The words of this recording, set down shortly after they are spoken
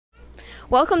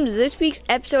Welcome to this week's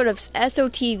episode of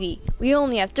Sotv. We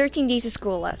only have 13 days of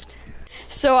school left.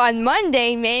 So on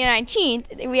Monday, May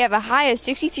 19th, we have a high of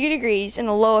 63 degrees and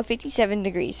a low of 57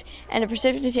 degrees, and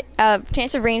a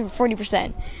chance of rain of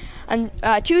 40%. On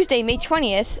Tuesday, May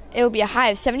 20th, it will be a high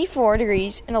of 74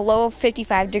 degrees and a low of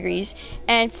 55 degrees,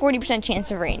 and 40%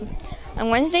 chance of rain. On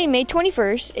Wednesday, May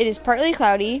 21st, it is partly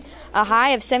cloudy, a high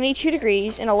of 72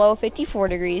 degrees and a low of 54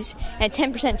 degrees, and a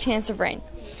 10% chance of rain.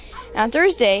 On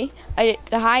Thursday,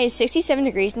 the high is 67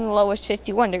 degrees and the low is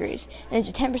 51 degrees, and there's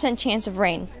a 10% chance of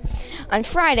rain. On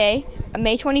Friday,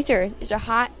 May 23rd,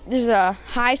 there's a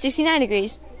high of 69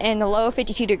 degrees and a low of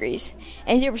 52 degrees,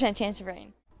 and 0% chance of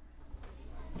rain.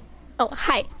 Oh,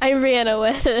 hi, I'm Brianna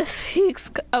with this week's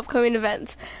upcoming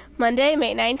events. Monday,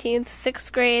 May 19th,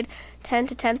 6th grade, 10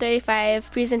 to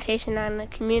 10:35, presentation on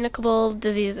communicable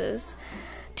diseases.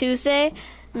 Tuesday,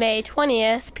 May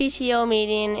 20th, PTO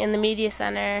meeting in the Media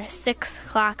Center, 6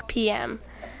 o'clock p.m.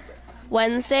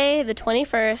 Wednesday, the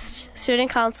 21st,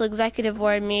 Student Council Executive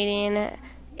Board meeting,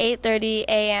 8:30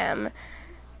 a.m.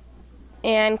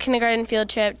 And kindergarten field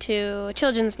trip to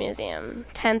Children's Museum,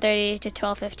 10:30 to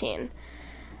 12:15.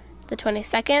 The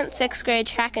 22nd, 6th grade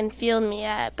track and field meet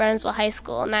at Burnsville High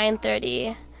School,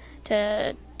 9:30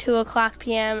 to 2 o'clock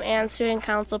p.m. and Student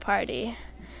Council party,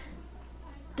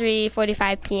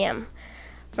 3:45 p.m.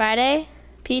 Friday,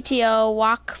 PTO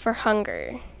Walk for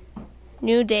Hunger.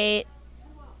 New date,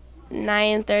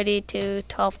 9:30 to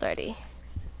 12:30.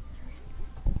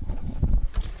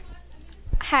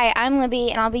 Hi, I'm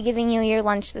Libby, and I'll be giving you your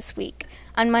lunch this week.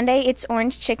 On Monday, it's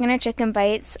orange chicken or chicken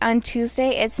bites. On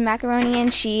Tuesday, it's macaroni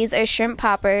and cheese or shrimp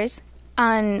poppers.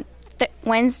 On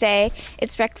Wednesday,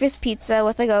 it's breakfast pizza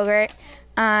with a Go-Gurt.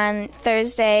 On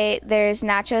Thursday, there's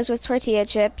nachos with tortilla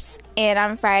chips. And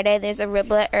on Friday, there's a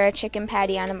riblet or a chicken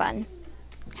patty on a bun.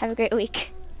 Have a great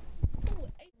week.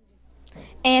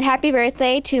 And happy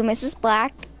birthday to Mrs.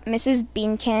 Black, Mrs.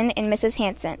 Beankin, and Mrs.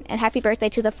 Hanson. And happy birthday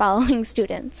to the following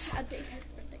students.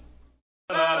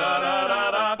 Happy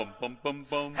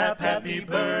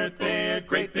birthday, a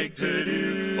great big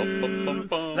to-do.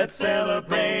 Let's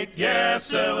celebrate, yeah,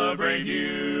 celebrate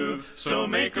you. So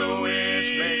make a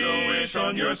wish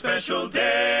on your special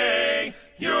day.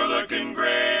 You're looking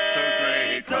great, so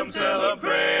great, come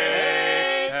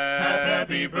celebrate.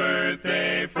 Happy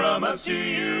birthday from us to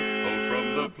you. Oh,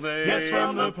 from the place, yes,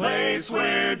 from the place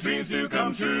where dreams do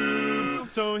come true.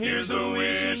 So here's a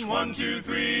wish, 1, 2,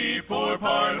 3,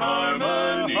 4-part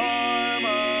harmony.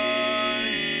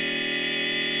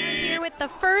 Here with the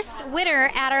first winner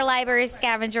at our library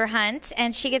scavenger hunt,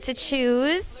 and she gets to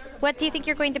choose. What do you think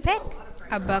you're going to pick?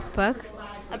 A backpack.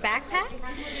 A backpack?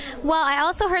 Well, I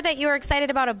also heard that you were excited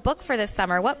about a book for this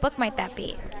summer. What book might that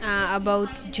be? About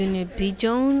Junior B.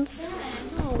 Jones.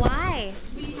 Oh, why?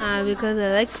 Because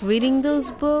I like reading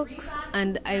those books,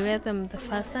 and I read them the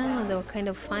first time, and they were kind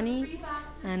of funny,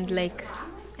 and I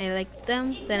liked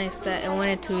them. Then I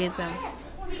wanted to read them.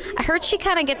 I heard she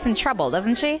kind of gets in trouble,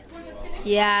 doesn't she?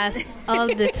 Yes, all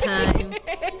the time.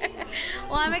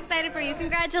 Well, I'm excited for you.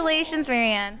 Congratulations,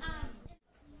 Marianne.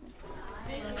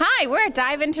 Hi, we're at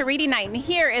Dive Into Reading Night, and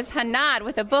here is Hanad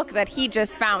with a book that he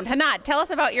just found. Hanad, tell us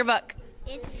about your book.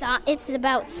 It's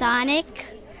about Sonic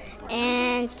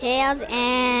and Tails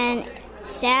and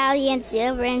Sally and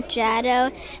Silver and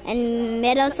Shadow and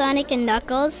Middle Sonic and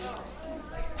Knuckles.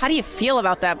 How do you feel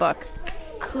about that book?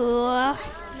 Cool.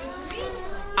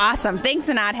 Awesome. Thanks,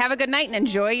 Hanad. Have a good night and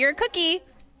enjoy your cookie.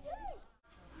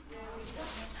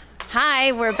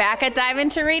 Hi, we're back at Dive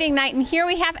Into Reading Night, and here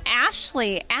we have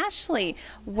Ashley. Ashley,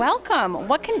 welcome.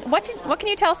 What can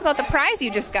you tell us about the prize you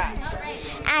just got?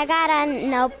 I got a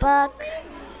notebook.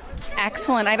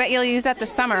 Excellent. I bet you'll use that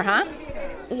this summer, huh?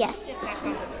 Yes.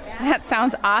 That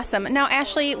sounds awesome. Now,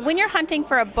 Ashley, when you're hunting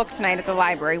for a book tonight at the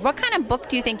library, what kind of book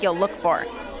do you think you'll look for?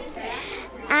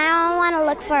 I want to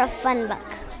look for a fun book.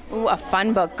 Ooh, a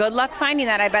fun book. Good luck finding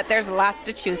that. I bet there's lots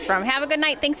to choose from. Have a good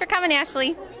night. Thanks for coming,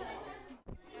 Ashley.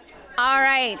 All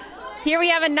right. Here we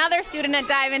have another student at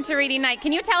Dive Into Reading Night.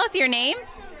 Can you tell us your name?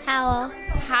 Howell.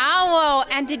 Howell.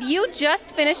 And did you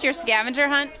just finish your scavenger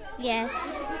hunt? Yes.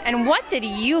 And what did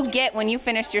you get when you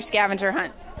finished your scavenger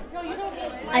hunt?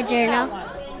 A journal.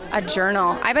 A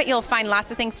journal. I bet you'll find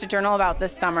lots of things to journal about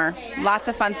this summer. Lots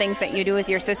of fun things that you do with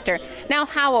your sister. Now,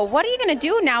 Howell, what are you going to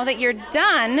do now that you're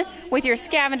done with your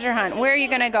scavenger hunt? Where are you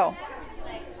going to go?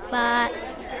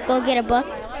 Go get a book.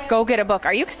 Go get a book.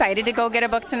 Are you excited to go get a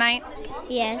book tonight?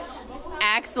 Yes.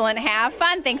 Excellent. Have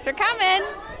fun. Thanks for coming.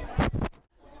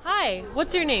 Hi.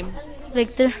 What's your name?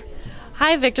 Victor.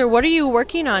 Hi, Victor. What are you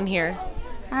working on here?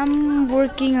 I'm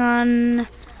working on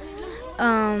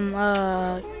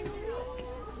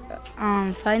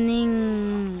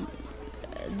finding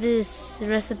this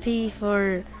recipe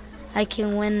for I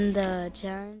can win the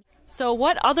challenge. So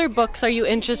what other books are you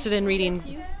interested in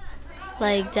reading?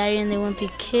 Like Diary and the Wimpy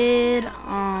Kid,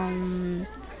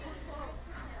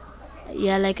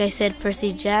 yeah, like I said,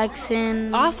 Percy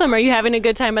Jackson. Awesome. Are you having a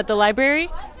good time at the library?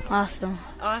 Awesome.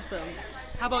 Awesome.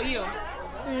 How about you?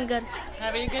 Good.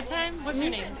 Having a good time? What's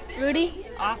your name? Rudy?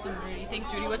 Awesome, Rudy.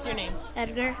 Thanks, Rudy. What's your name?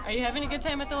 Edgar? Are you having a good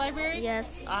time at the library?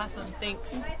 Yes. Awesome.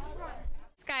 Thanks.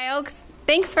 Sky Oaks,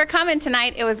 thanks for coming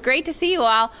tonight. It was great to see you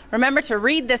all. Remember to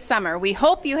read this summer. We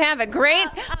hope you have a great...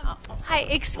 Hi,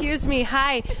 excuse me.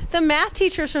 Hi. The math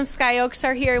teachers from Sky Oaks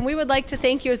are here, and we would like to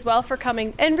thank you as well for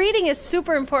coming. And reading is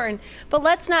super important, but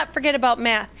let's not forget about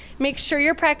math. Make sure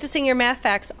you're practicing your math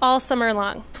facts all summer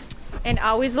long. And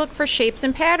always look for shapes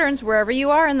and patterns wherever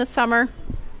you are in the summer.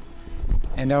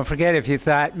 And don't forget, if you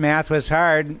thought math was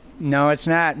hard, no, it's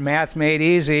not. Math made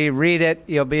easy. Read it.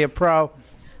 You'll be a pro.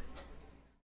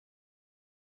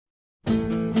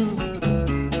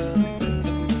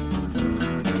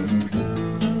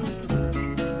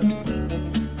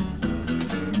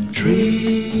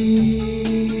 Trees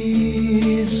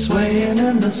swaying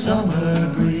in the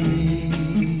summer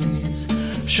breeze,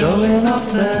 showing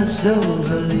off their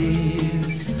silver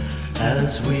leaves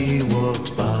as we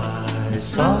walked by.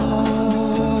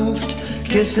 Soft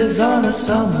kisses on a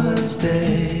summer's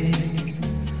day,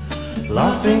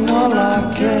 laughing all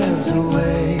our cares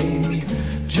away,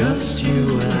 just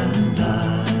you and